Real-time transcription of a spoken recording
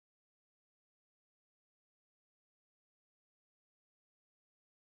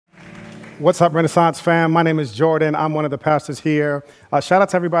What's up, Renaissance fam? My name is Jordan. I'm one of the pastors here. Shout out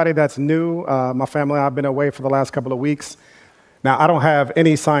to everybody that's new. My family and I have been away for the last couple of weeks. Now, I don't have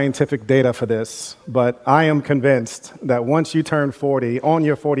any scientific data for this, but I am convinced that once you turn 40, on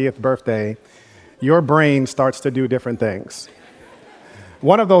your 40th birthday, your brain starts to do different things.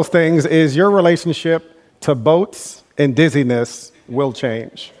 One of those things is your relationship to boats and dizziness will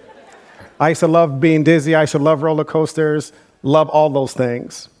change. I used to love being dizzy. I used to love roller coasters, love all those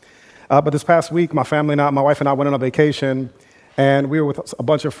things. But this past week, my wife and I went on a vacation, and we were with a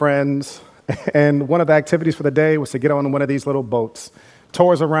bunch of friends. And one of the activities for the day was to get on one of these little boats.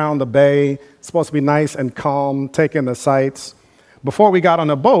 Tours around the bay, it's supposed to be nice and calm, take in the sights. Before we got on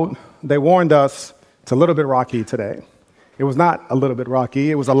the boat, they warned us it's a little bit rocky today. It was not a little bit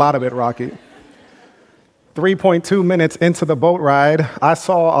rocky, it was a lot of it rocky. 3.2 minutes into the boat ride, I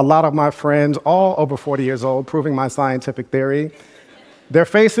saw a lot of my friends, all over 40 years old, proving my scientific theory. Their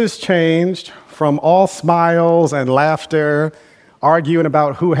faces changed from all smiles and laughter, arguing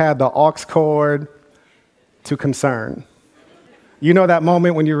about who had the aux cord, to concern. You know that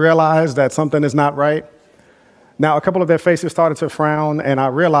moment when you realize that something is not right? Now, a couple of their faces started to frown, and I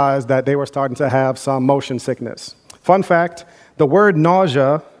realized that they were starting to have some motion sickness. Fun fact, the word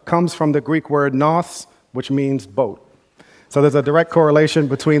nausea comes from the Greek word nous, which means boat. So there's a direct correlation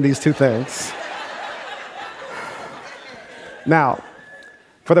between these two things. Now,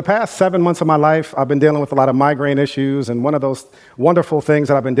 for the past 7 months of my life, I've been dealing with a lot of migraine issues, and one of those wonderful things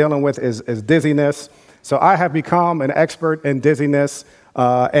that I've been dealing with is dizziness. So I have become an expert in dizziness,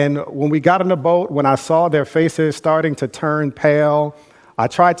 and when we got on the boat, when I saw their faces starting to turn pale, I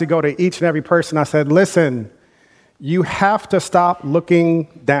tried to go to each and every person. I said, listen, you have to stop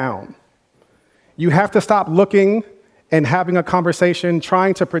looking down. You have to stop looking and having a conversation,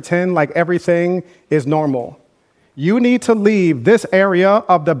 trying to pretend like everything is normal. You need to leave this area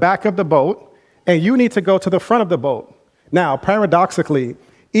of the back of the boat, and you need to go to the front of the boat. Now, paradoxically,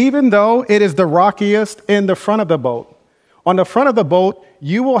 even though it is the rockiest in the front of the boat, on the front of the boat,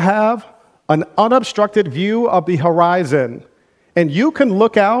 you will have an unobstructed view of the horizon, and you can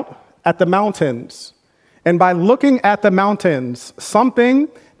look out at the mountains. And by looking at the mountains, something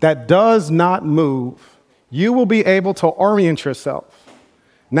that does not move, you will be able to orient yourself.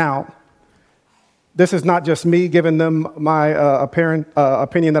 Now, this is not just me giving them my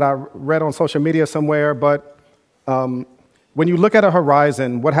opinion that I read on social media somewhere, but when you look at a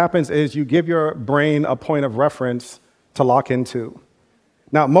horizon, what happens is you give your brain a point of reference to lock into.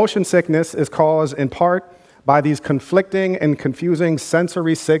 Now, motion sickness is caused in part by these conflicting and confusing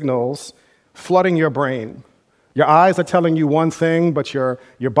sensory signals flooding your brain. Your eyes are telling you one thing, but your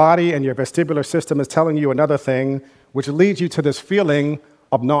body and your vestibular system is telling you another thing, which leads you to this feeling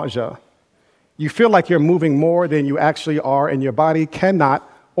of nausea. You feel like you're moving more than you actually are, and your body cannot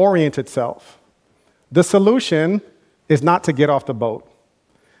orient itself. The solution is not to get off the boat.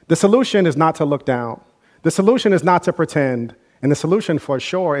 The solution is not to look down. The solution is not to pretend. And the solution for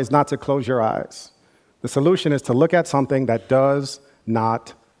sure is not to close your eyes. The solution is to look at something that does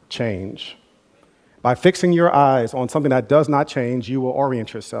not change. By fixing your eyes on something that does not change, you will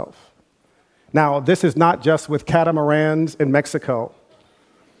orient yourself. Now, this is not just with catamarans in Mexico.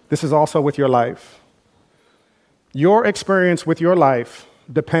 This is also with your life. Your experience with your life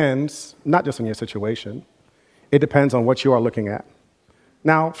depends not just on your situation, it depends on what you are looking at.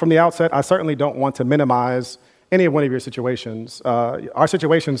 Now, from the outset, I certainly don't want to minimize any one of your situations. Our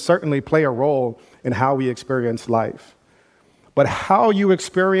situations certainly play a role in how we experience life. But how you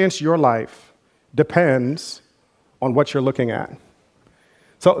experience your life depends on what you're looking at.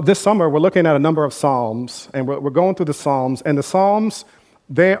 So this summer, we're looking at a number of Psalms, and we're going through the Psalms, and the Psalms,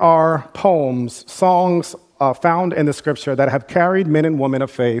 they are poems, songs found in the scripture that have carried men and women of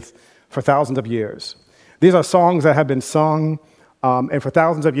faith for thousands of years. These are songs that have been sung, and for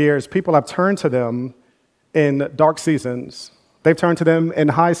thousands of years, people have turned to them in dark seasons. They've turned to them in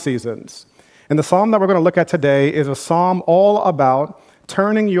high seasons. And the psalm that we're going to look at today is a psalm all about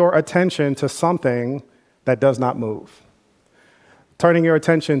turning your attention to something that does not move. Turning your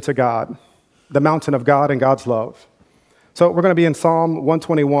attention to God, the mountain of God and God's love. So we're going to be in Psalm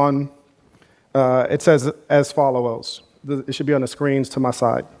 121. It says as follows. It should be on the screens to my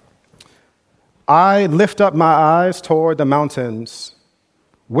side. I lift up my eyes toward the mountains.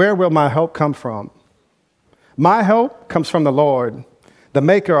 Where will my help come from? My help comes from the Lord, the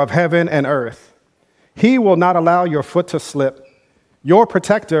maker of heaven and earth. He will not allow your foot to slip. Your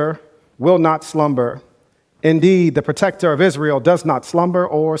protector will not slumber. Indeed, the protector of Israel does not slumber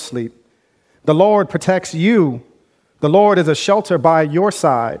or sleep. The Lord protects you. The Lord is a shelter by your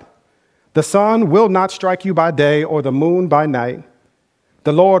side. The sun will not strike you by day or the moon by night.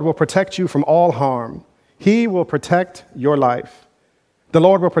 The Lord will protect you from all harm. He will protect your life. The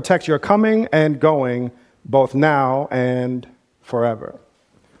Lord will protect your coming and going, both now and forever.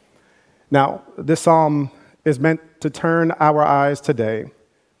 Now, this psalm is meant to turn our eyes today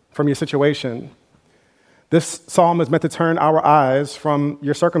from your situation. This psalm is meant to turn our eyes from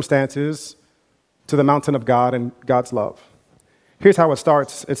your circumstances to the mountain of God and God's love. Here's how it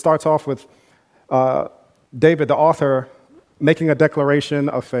starts. It starts off with David, the author, making a declaration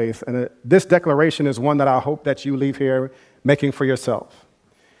of faith. And this declaration is one that I hope that you leave here making for yourself.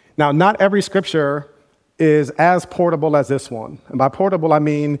 Now, not every scripture is as portable as this one. And by portable, I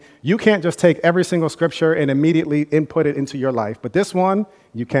mean you can't just take every single scripture and immediately input it into your life. But this one,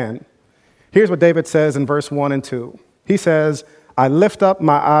 you can. Here's what David says in verse 1 and 2. He says, I lift up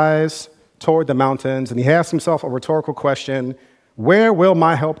my eyes toward the mountains. And he asks himself a rhetorical question, where will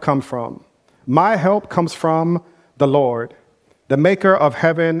my help come from? My help comes from the Lord, the maker of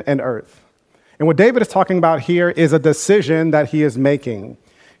heaven and earth. And what David is talking about here is a decision that he is making.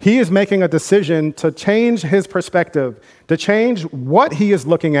 He is making a decision to change his perspective, to change what he is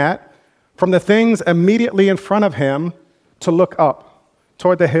looking at from the things immediately in front of him to look up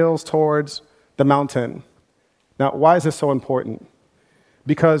toward the hills, towards the mountain. Now, why is this so important?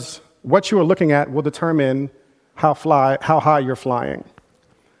 Because what you are looking at will determine how high you're flying.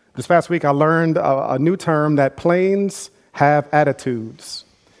 This past week, I learned a new term that planes have attitudes.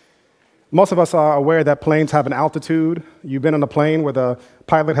 Most of us are aware that planes have an altitude. You've been on a plane where the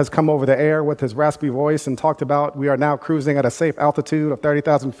pilot has come over the air with his raspy voice and talked about, we are now cruising at a safe altitude of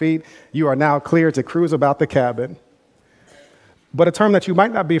 30,000 feet. You are now cleared to cruise about the cabin. But a term that you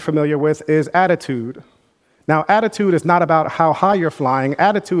might not be familiar with is attitude. Now, attitude is not about how high you're flying.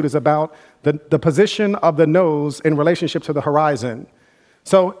 Attitude is about the position of the nose in relationship to the horizon.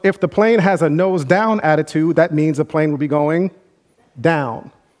 So if the plane has a nose down attitude, that means the plane will be going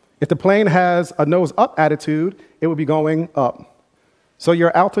down. If the plane has a nose up attitude, it will be going up. So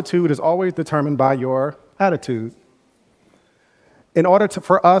your altitude is always determined by your attitude. In order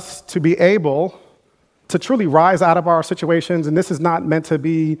for us to be able to truly rise out of our situations, and this is not meant to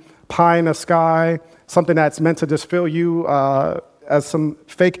be pie in the sky, something that's meant to just fill you as some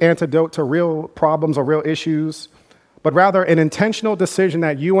fake antidote to real problems or real issues, but rather an intentional decision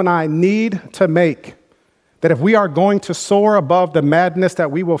that you and I need to make, that if we are going to soar above the madness that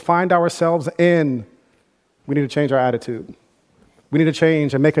we will find ourselves in, we need to change our attitude. We need to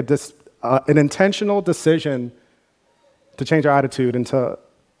change and make an intentional decision to change our attitude and to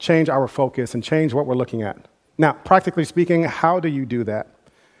change our focus and change what we're looking at. Now, practically speaking, how do you do that?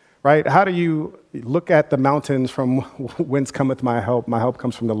 Right? How do you look at the mountains from whence cometh my help? My help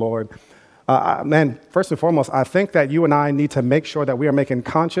comes from the Lord. Man, first and foremost, I think that you and I need to make sure that we are making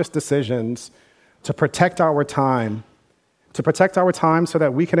conscious decisions to protect our time so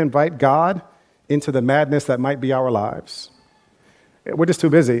that we can invite God into the madness that might be our lives. We're just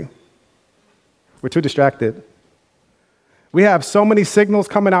too busy. We're too distracted. We have so many signals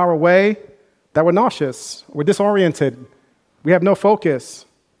coming our way that we're nauseous. We're disoriented. We have no focus.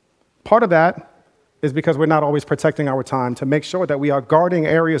 Part of that is because we're not always protecting our time to make sure that we are guarding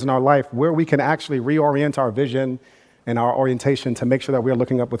areas in our life where we can actually reorient our vision and our orientation to make sure that we are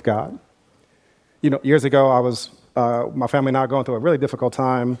looking up with God. You know, years ago, I was, my family and I were going through a really difficult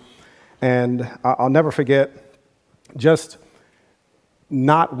time, and I'll never forget just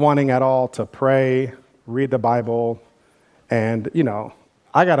not wanting at all to pray, read the Bible, and, you know,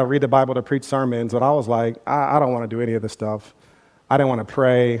 I got to read the Bible to preach sermons, but I was like, I don't want to do any of this stuff. I didn't want to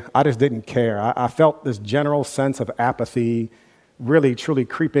pray. I just didn't care. I felt this general sense of apathy really, truly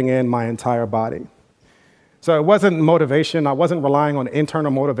creeping in my entire body. So it wasn't motivation. I wasn't relying on internal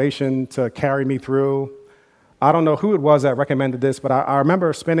motivation to carry me through. I don't know who it was that recommended this, but I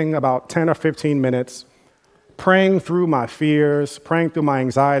remember spending about 10 or 15 minutes praying through my fears, praying through my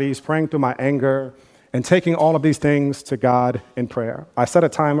anxieties, praying through my anger, and taking all of these things to God in prayer. I set a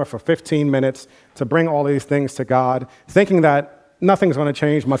timer for 15 minutes to bring all these things to God, thinking that nothing's going to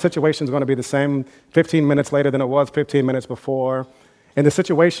change. My situation's going to be the same 15 minutes later than it was 15 minutes before. And the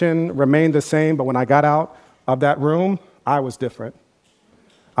situation remained the same, but when I got out of that room, I was different.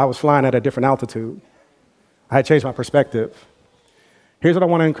 I was flying at a different altitude. I had changed my perspective. Here's what I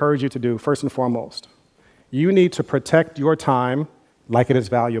want to encourage you to do, first and foremost. You need to protect your time like it is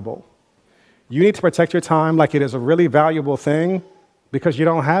valuable. You need to protect your time like it is a really valuable thing because you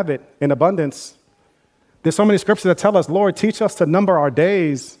don't have it in abundance. There's so many scriptures that tell us, Lord, teach us to number our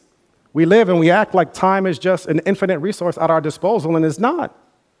days. We live and we act like time is just an infinite resource at our disposal, and it's not.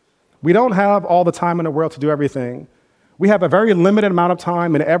 We don't have all the time in the world to do everything. We have a very limited amount of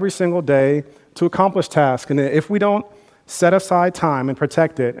time in every single day to accomplish tasks. And if we don't set aside time and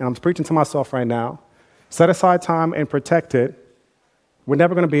protect it, and I'm preaching to myself right now, set aside time and protect it, we're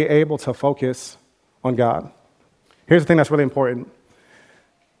never going to be able to focus on God. Here's the thing that's really important.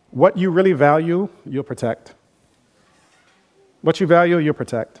 What you really value, you'll protect. What you value, you'll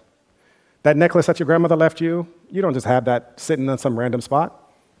protect. That necklace that your grandmother left you, you don't just have that sitting in some random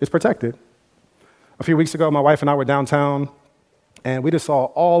spot. It's protected. A few weeks ago, my wife and I were downtown, and we just saw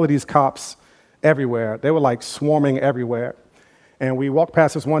all of these cops everywhere. They were like swarming everywhere. And we walked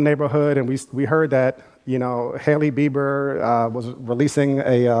past this one neighborhood, and we heard that, Hailey Bieber was releasing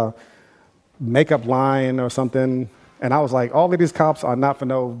a makeup line or something. And I was like, all of these cops are not for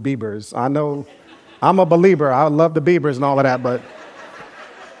no Biebers. I know I'm a believer. I love the Biebers and all of that, but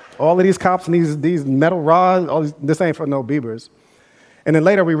all of these cops and these metal rods, this ain't for no Biebers. And then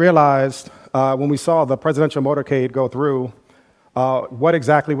later we realized, when we saw the presidential motorcade go through, what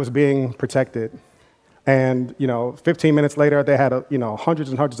exactly was being protected. And, 15 minutes later, they had,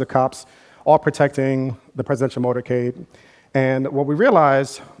 hundreds and hundreds of cops all protecting the presidential motorcade. And what we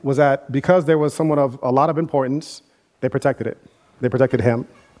realized was that because there was someone of a lot of importance, they protected it. They protected him.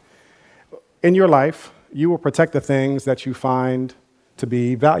 In your life, you will protect the things that you find to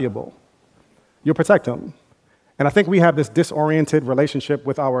be valuable. You'll protect them. And I think we have this disoriented relationship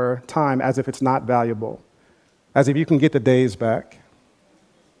with our time as if it's not valuable, as if you can get the days back,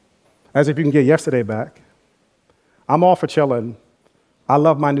 as if you can get yesterday back. I'm all for chilling. I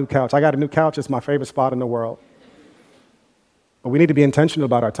love my new couch. I got a new couch. It's my favorite spot in the world. But we need to be intentional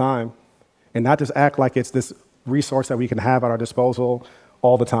about our time and not just act like it's this resource that we can have at our disposal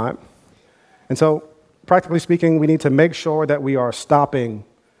all the time. And so, practically speaking, we need to make sure that we are stopping,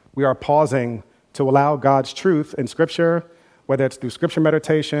 we are pausing to allow God's truth in Scripture, whether it's through Scripture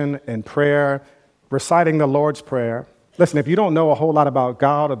meditation and prayer, reciting the Lord's Prayer. Listen, if you don't know a whole lot about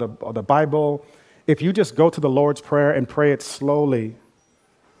God or the Bible, if you just go to the Lord's Prayer and pray it slowly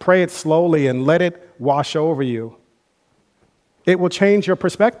and let it wash over you, it will change your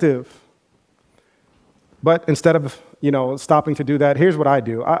perspective. But instead of, stopping to do that, here's what I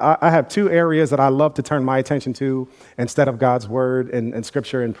do. I have two areas that I love to turn my attention to instead of God's Word and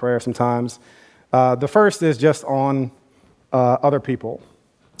Scripture and prayer sometimes. The first is just on other people.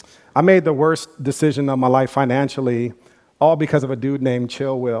 I made the worst decision of my life financially, all because of a dude named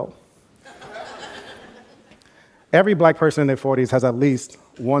Chill Will. Every black person in their 40s has at least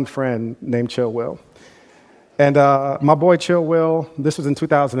one friend named Chill Will. And my boy Chill Will, this was in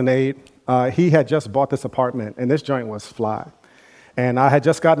 2008, he had just bought this apartment, and this joint was fly. And I had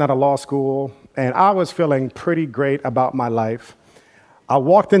just gotten out of law school, and I was feeling pretty great about my life. I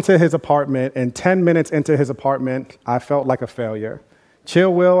walked into his apartment, and 10 minutes into his apartment, I felt like a failure.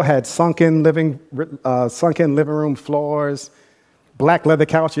 Chill Will had sunken living room floors, black leather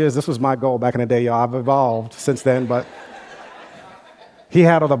couches. This was my goal back in the day, y'all. I've evolved since then, but he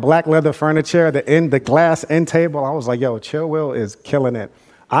had all the black leather furniture, the glass end table. I was like, yo, Chill Will is killing it.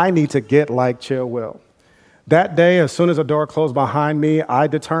 I need to get like Chill Will. That day, as soon as the door closed behind me, I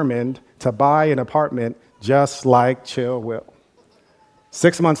determined to buy an apartment just like Chill Will.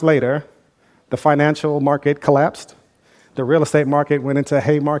 6 months later, the financial market collapsed. The real estate market went into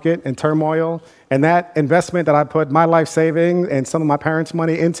haymarket and turmoil. And that investment that I put my life saving and some of my parents'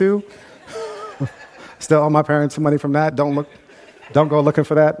 money into, still owe my parents some money from that. Don't go looking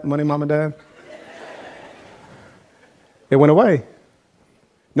for that money, Mom and Dad. It went away.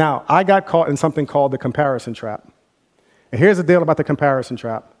 Now, I got caught in something called the comparison trap. And here's the deal about the comparison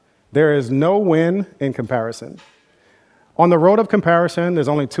trap. There is no win in comparison. On the road of comparison, there's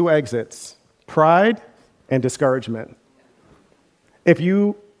only two exits: pride and discouragement. If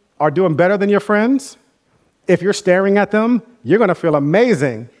you are doing better than your friends, if you're staring at them, you're going to feel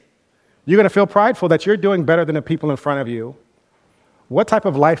amazing. You're going to feel prideful that you're doing better than the people in front of you. What type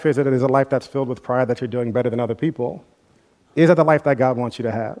of life is it? It is a life that's filled with pride that you're doing better than other people. Is that the life that God wants you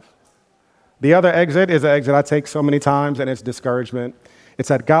to have? The other exit is an exit I take so many times, and it's discouragement. It's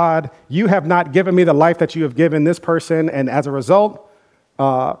that, God, you have not given me the life that you have given this person, and as a result,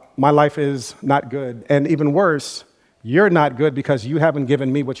 my life is not good. And even worse, you're not good because you haven't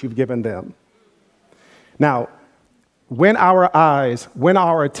given me what you've given them. Now, when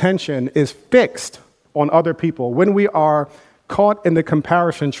our attention is fixed on other people, when we are caught in the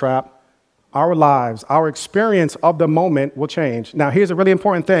comparison trap, our lives, our experience of the moment will change. Now, here's a really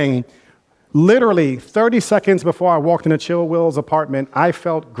important thing. Literally 30 seconds before I walked into Chill Will's apartment, I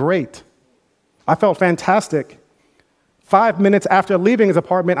felt great. I felt fantastic. 5 minutes after leaving his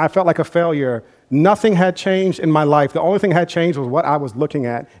apartment, I felt like a failure. Nothing had changed in my life. The only thing that had changed was what I was looking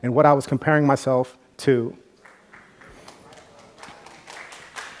at and what I was comparing myself to.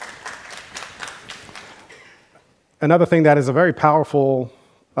 Another thing that is a very powerful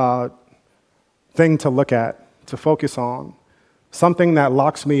thing to look at, to focus on, something that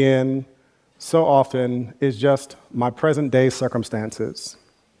locks me in so often is just my present day circumstances.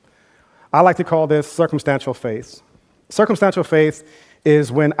 I like to call this circumstantial faith. Circumstantial faith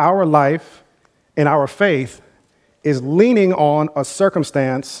is when our life and our faith is leaning on a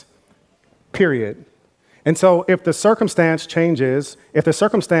circumstance, period. And so if the circumstance changes, if the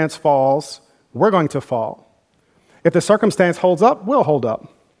circumstance falls, we're going to fall. If the circumstance holds up, we'll hold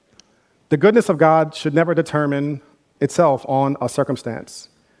up. The goodness of God should never determine itself on a circumstance.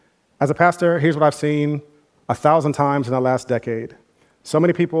 As a pastor, here's what I've seen 1,000 times in the last decade. So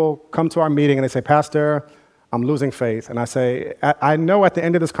many people come to our meeting and they say, Pastor, I'm losing faith. And I say, I know at the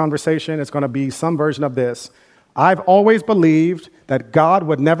end of this conversation, it's going to be some version of this. I've always believed that God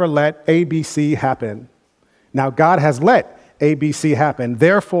would never let ABC happen. Now, God has let ABC happen.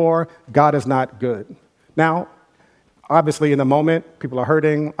 Therefore, God is not good. Now, obviously, in the moment, people are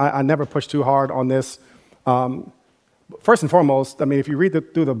hurting. I never push too hard on this. First and foremost, I mean, if you read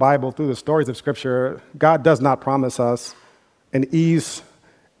through the Bible, through the stories of Scripture, God does not promise us an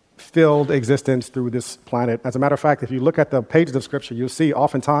ease-filled existence through this planet. As a matter of fact, if you look at the pages of Scripture, you'll see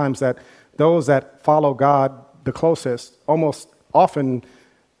oftentimes that those that follow God the closest almost often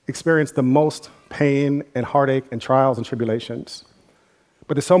experience the most pain and heartache and trials and tribulations.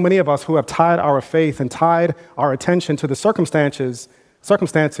 But there's so many of us who have tied our faith and tied our attention to the circumstances,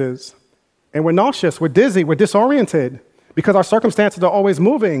 and we're nauseous, we're dizzy, we're disoriented because our circumstances are always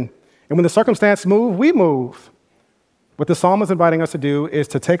moving. And when the circumstances move, we move. What the psalm is inviting us to do is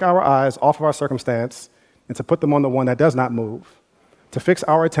to take our eyes off of our circumstance and to put them on the one that does not move, to fix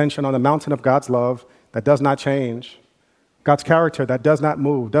our attention on the mountain of God's love that does not change, God's character that does not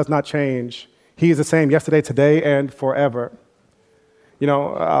move, does not change. He is the same yesterday, today, and forever. You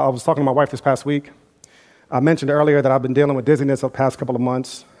know, I was talking to my wife this past week. I mentioned earlier that I've been dealing with dizziness the past couple of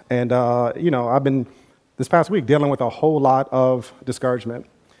months. And, I've been, this past week, dealing with a whole lot of discouragement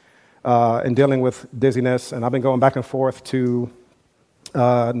and dealing with dizziness. And I've been going back and forth to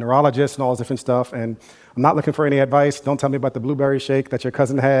neurologists and all this different stuff. And I'm not looking for any advice. Don't tell me about the blueberry shake that your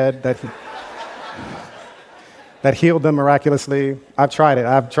cousin had that healed them miraculously. I've tried it.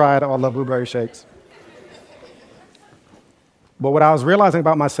 I've tried all the blueberry shakes. But what I was realizing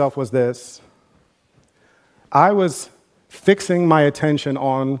about myself was this. I was fixing my attention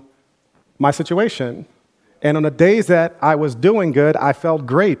on my situation. And on the days that I was doing good, I felt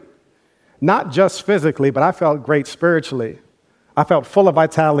great. Not just physically, but I felt great spiritually. I felt full of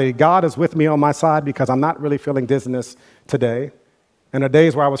vitality. God is with me on my side because I'm not really feeling dizziness today. And the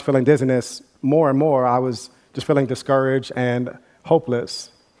days where I was feeling dizziness more and more, I was just feeling discouraged and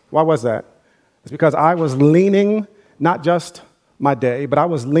hopeless. Why was that? It's because I was leaning not just my day, but I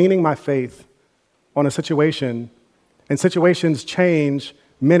was leaning my faith on a situation. And situations change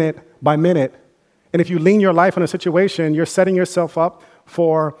minute by minute. And if you lean your life on a situation, you're setting yourself up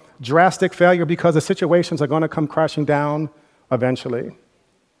for drastic failure because the situations are going to come crashing down eventually.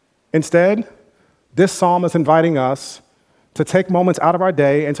 Instead, this psalm is inviting us to take moments out of our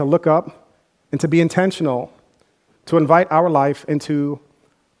day and to look up and to be intentional, to invite our life into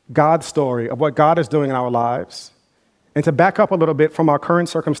God's story of what God is doing in our lives, and to back up a little bit from our current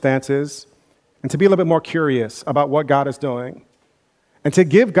circumstances and to be a little bit more curious about what God is doing, and to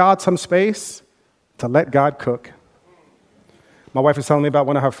give God some space to let God cook. My wife was telling me about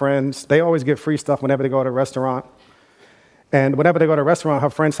one of her friends. They always get free stuff whenever they go to a restaurant. And whenever they go to a restaurant, her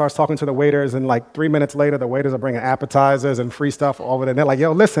friend starts talking to the waiters, and like 3 minutes later, the waiters are bringing appetizers and free stuff over there. And they're like,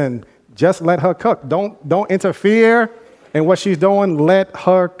 yo, listen, just let her cook. Don't interfere in what she's doing. Let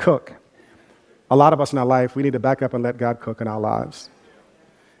her cook. A lot of us in our life, we need to back up and let God cook in our lives.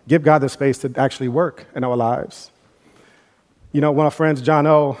 Give God the space to actually work in our lives. You know, one of our friends, John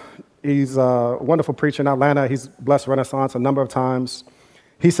O., he's a wonderful preacher in Atlanta. He's blessed Renaissance a number of times.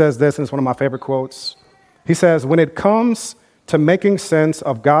 He says this, and it's one of my favorite quotes. He says, when it comes to making sense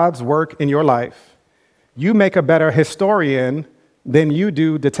of God's work in your life, you make a better historian than you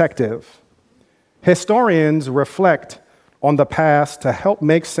do detective. Historians reflect on the past to help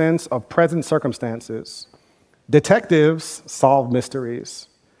make sense of present circumstances. Detectives solve mysteries.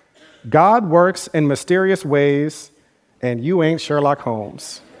 God works in mysterious ways, and you ain't Sherlock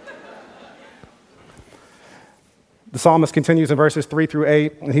Holmes. The psalmist continues in verses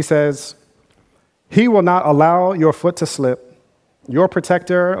 3-8, and he says, he will not allow your foot to slip. Your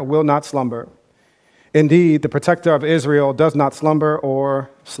protector will not slumber. Indeed, the protector of Israel does not slumber or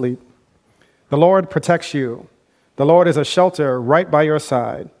sleep. The Lord protects you. The Lord is a shelter right by your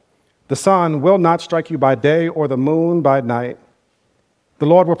side. The sun will not strike you by day or the moon by night. The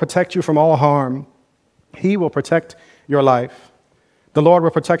Lord will protect you from all harm. He will protect your life. The Lord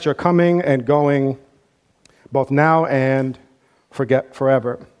will protect your coming and going, both now and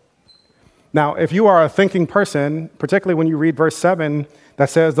forever. Now, if you are a thinking person, particularly when you read verse 7 that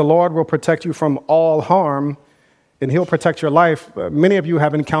says the Lord will protect you from all harm and he'll protect your life, many of you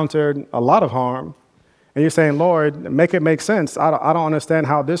have encountered a lot of harm. And you're saying, Lord, make it make sense. I don't understand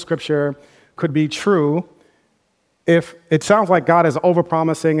how this scripture could be true if it sounds like God is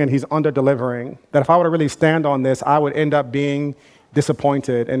overpromising and he's under-delivering, that if I were to really stand on this, I would end up being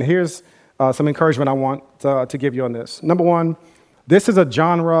disappointed. And here's some encouragement I want to give you on this. Number one, this is a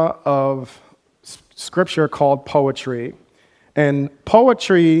genre of scripture called poetry. And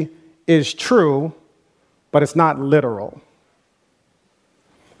poetry is true, but it's not literal.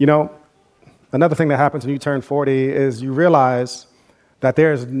 You know, another thing that happens when you turn 40 is you realize that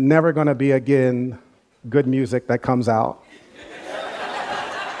there's never going to be again good music that comes out.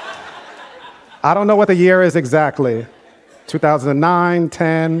 I don't know what the year is exactly, 2009,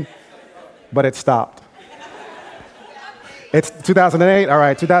 10, but it stopped. It's 2008, all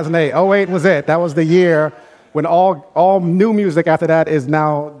right, 2008. 08 was it. That was the year when all new music after that is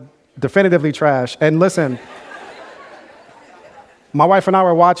now definitively trash. And listen, my wife and I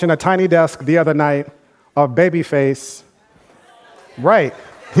were watching a Tiny Desk the other night of Babyface. Right,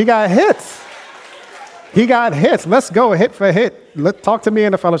 he got hits. He got hits. Let's go hit for hit. Talk to me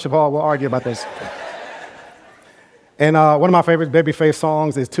in the fellowship hall. We'll argue about this. And one of my favorite Babyface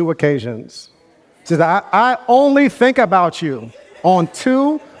songs is Two Occasions. It says, I only think about you on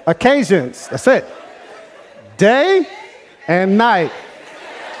 2 occasions. That's it. Day and night.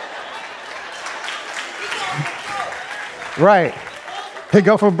 Right. He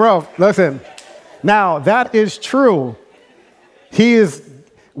go for broke. Listen. Now, that is true. He is,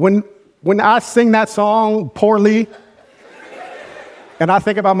 when I sing that song poorly, and I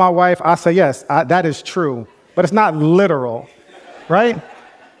think about my wife, I say, yes, that is true, but it's not literal, right?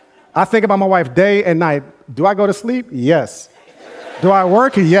 I think about my wife day and night. Do I go to sleep? Yes. Do I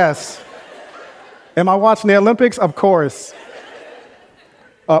work? Yes. Am I watching the Olympics? Of course.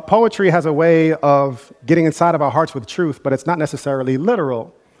 Poetry has a way of getting inside of our hearts with truth, but it's not necessarily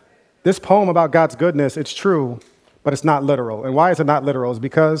literal. This poem about God's goodness, it's true, but it's not literal. And why is it not literal? It's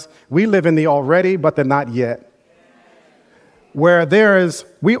because we live in the already, but the not yet. Where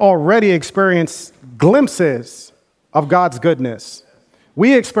we already experience glimpses of God's goodness.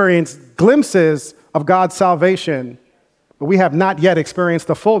 We experience glimpses of God's salvation, but we have not yet experienced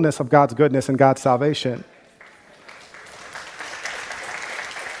the fullness of God's goodness and God's salvation.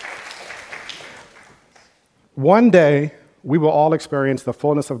 One day, we will all experience the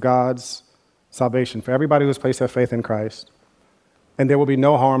fullness of God's salvation for everybody who's placed their faith in Christ, and there will be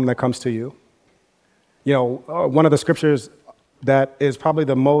no harm that comes to you. You know, one of the scriptures that is probably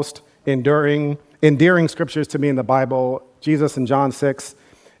the most endearing scriptures to me in the Bible, Jesus in John 6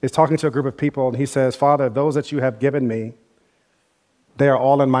 is talking to a group of people, and he says, Father, those that you have given me, they are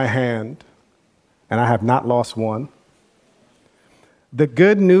all in my hand, and I have not lost one. The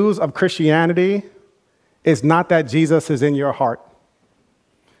good news of Christianity is not that Jesus is in your heart.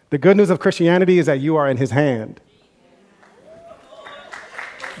 The good news of Christianity is that you are in his hand.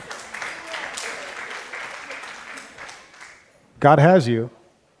 God has you.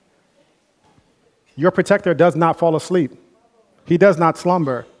 Your protector does not fall asleep. He does not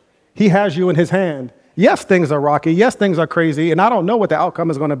slumber. He has you in his hand. Yes, things are rocky. Yes, things are crazy. And I don't know what the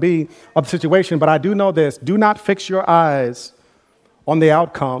outcome is going to be of the situation, but I do know this. Do not fix your eyes on the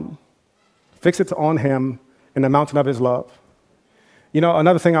outcome. Fix it on him in the mountain of his love. You know,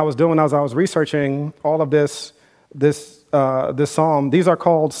 another thing I was doing as I was researching all of this psalm, these are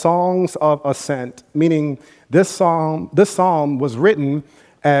called songs of ascent, meaning this psalm was written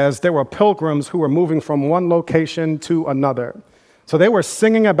as there were pilgrims who were moving from one location to another. So they were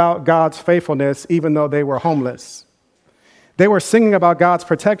singing about God's faithfulness even though they were homeless. They were singing about God's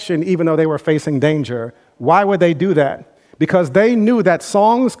protection even though they were facing danger. Why would they do that? Because they knew that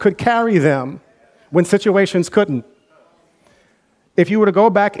songs could carry them when situations couldn't. If you were to go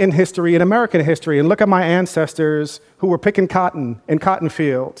back in history, in American history, and look at my ancestors who were picking cotton in cotton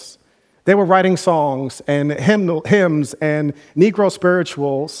fields, they were writing songs and hymns and Negro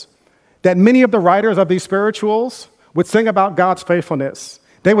spirituals that many of the writers of these spirituals would sing about God's faithfulness.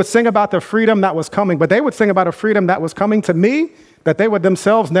 They would sing about the freedom that was coming, but they would sing about a freedom that was coming to me that they would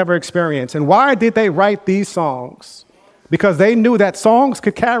themselves never experience. And why did they write these songs? Because they knew that songs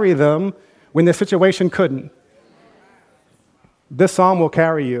could carry them when their situation couldn't. This psalm will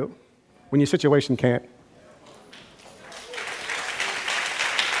carry you when your situation can't.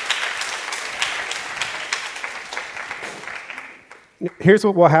 Here's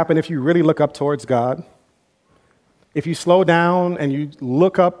what will happen if you really look up towards God. if you slow down and you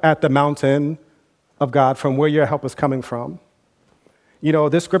look up at the mountain of God from where your help is coming from. You know,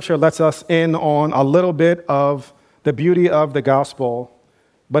 this scripture lets us in on a little bit of the beauty of the gospel,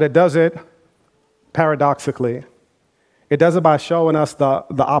 but it does it paradoxically. It does it by showing us the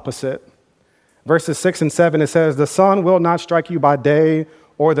opposite. Verses 6 and 7, it says, "The sun will not strike you by day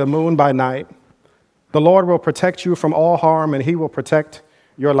or the moon by night. The Lord will protect you from all harm, and he will protect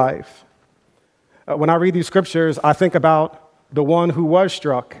your life." When I read these scriptures, I think about the one who was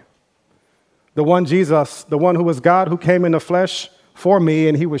struck, the one Jesus, the one who was God who came in the flesh for me,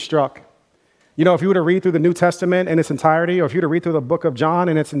 and he was struck. You know, if you were to read through the New Testament in its entirety, or if you were to read through the book of John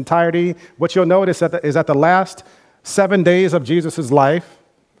in its entirety, what you'll notice is that the last 7 days of Jesus' life,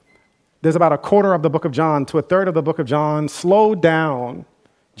 there's about a quarter of the book of John to a third of the book of John slowed down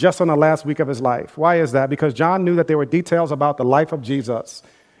just on the last week of his life. Why is that? Because John knew that there were details about the life of Jesus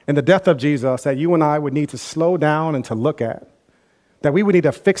and the death of Jesus that you and I would need to slow down and to look at, that we would need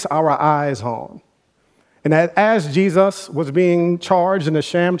to fix our eyes on. And that as Jesus was being charged in the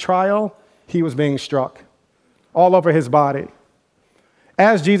sham trial, he was being struck all over his body.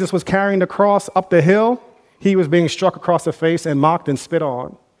 As Jesus was carrying the cross up the hill, he was being struck across the face and mocked and spit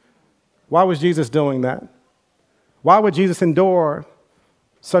on. Why was Jesus doing that? Why would Jesus endure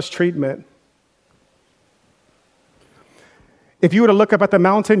such treatment? If you were to look up at the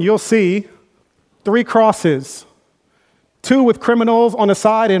mountain, you'll see 3 crosses, 2 with criminals on the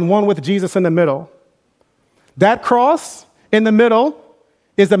side and 1 with Jesus in the middle. That cross in the middle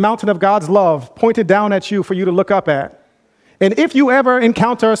is the mountain of God's love pointed down at you for you to look up at. And if you ever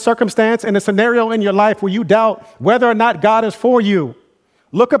encounter a circumstance and a scenario in your life where you doubt whether or not God is for you,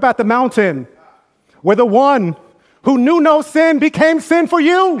 look up at the mountain where the one who knew no sin became sin for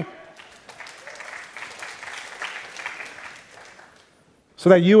you, so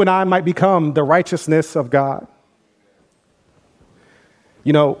that you and I might become the righteousness of God.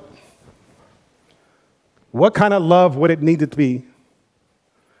 You know, what kind of love would it need to be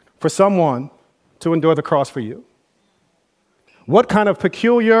for someone to endure the cross for you? What kind of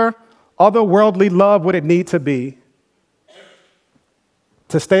peculiar, otherworldly love would it need to be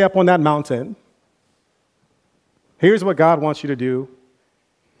to stay up on that mountain? Here's what God wants you to do.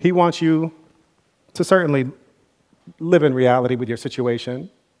 He wants you to certainly live in reality with your situation,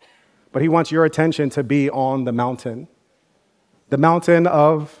 but he wants your attention to be on the mountain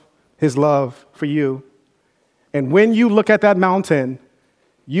of his love for you. And when you look at that mountain,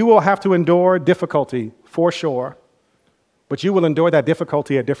 you will have to endure difficulty for sure, but you will endure that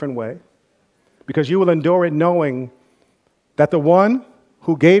difficulty a different way, because you will endure it knowing that the one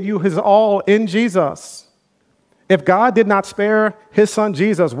who gave you his all in Jesus, if God did not spare his son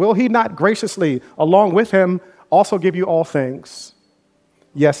Jesus, will he not graciously, along with him, also give you all things?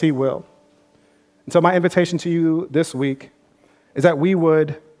 Yes, he will. And so my invitation to you this week is that we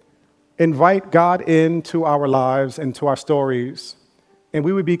would invite God into our lives, into our stories, and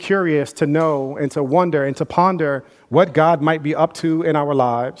we would be curious to know and to wonder and to ponder what God might be up to in our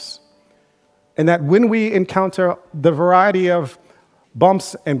lives. And that when we encounter the variety of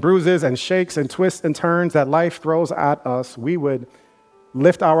bumps and bruises and shakes and twists and turns that life throws at us, we would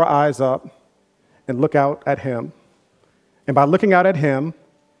lift our eyes up and look out at him. And by looking out at him,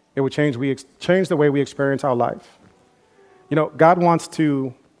 it would change the way we experience our life. You know, God wants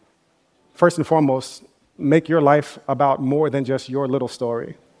to, first and foremost, make your life about more than just your little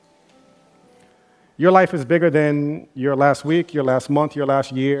story. Your life is bigger than your last week, your last month, your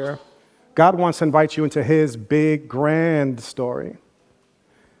last year. God wants to invite you into his big, grand story.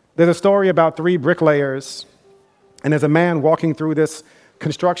 There's a story about 3 bricklayers, and there's a man walking through this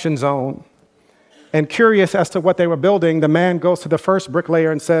construction zone. And curious as to what they were building, the man goes to the first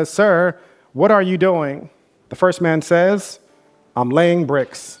bricklayer and says, "Sir, what are you doing?" The first man says, "I'm laying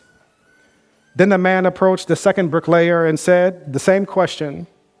bricks." Then the man approached the second bricklayer and said the same question.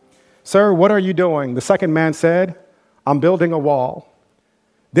 "Sir, what are you doing?" The second man said, "I'm building a wall."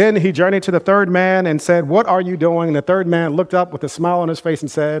 Then he journeyed to the third man and said, "What are you doing?" And the third man looked up with a smile on his face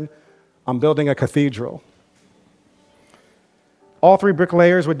and said, "I'm building a cathedral." All 3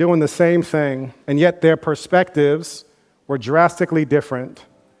 bricklayers were doing the same thing, and yet their perspectives were drastically different.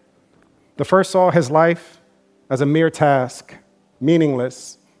 The first saw his life as a mere task,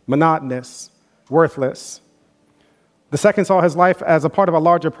 meaningless, monotonous, worthless. The second saw his life as a part of a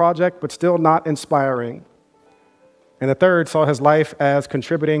larger project, but still not inspiring. And the third saw his life as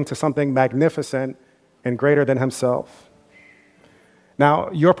contributing to something magnificent and greater than himself. Now,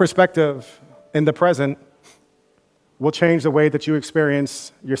 your perspective in the present will change the way that you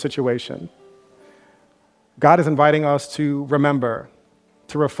experience your situation. God is inviting us to remember,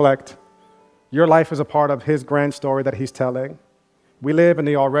 to reflect, Your life is a part of his grand story that he's telling. We live in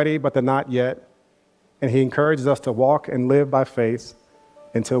the already, but the not yet. And he encourages us to walk and live by faith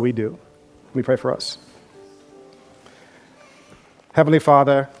until we do. Let me pray for us. Heavenly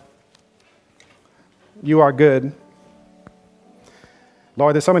Father, you are good.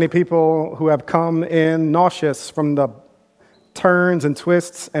 Lord, there's so many people who have come in nauseous from the turns and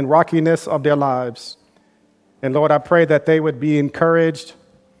twists and rockiness of their lives. And Lord, I pray that they would be encouraged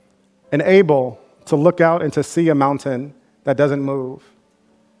and able to look out and to see a mountain that doesn't move.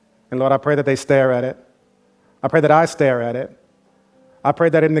 And Lord, I pray that they stare at it. I pray that I stare at it. I pray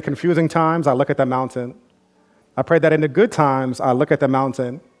that in the confusing times, I look at the mountain. I pray that in the good times, I look at the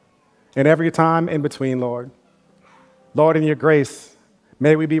mountain. And every time in between, Lord. Lord, in your grace,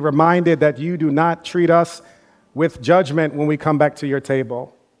 may we be reminded that you do not treat us with judgment when we come back to your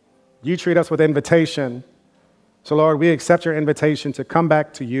table. You treat us with invitation. So, Lord, we accept your invitation to come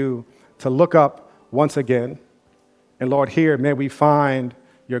back to you, to look up once again. And Lord, here, may we find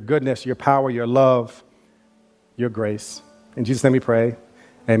your goodness, your power, your love, your grace. In Jesus' name we pray.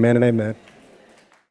 Amen and amen.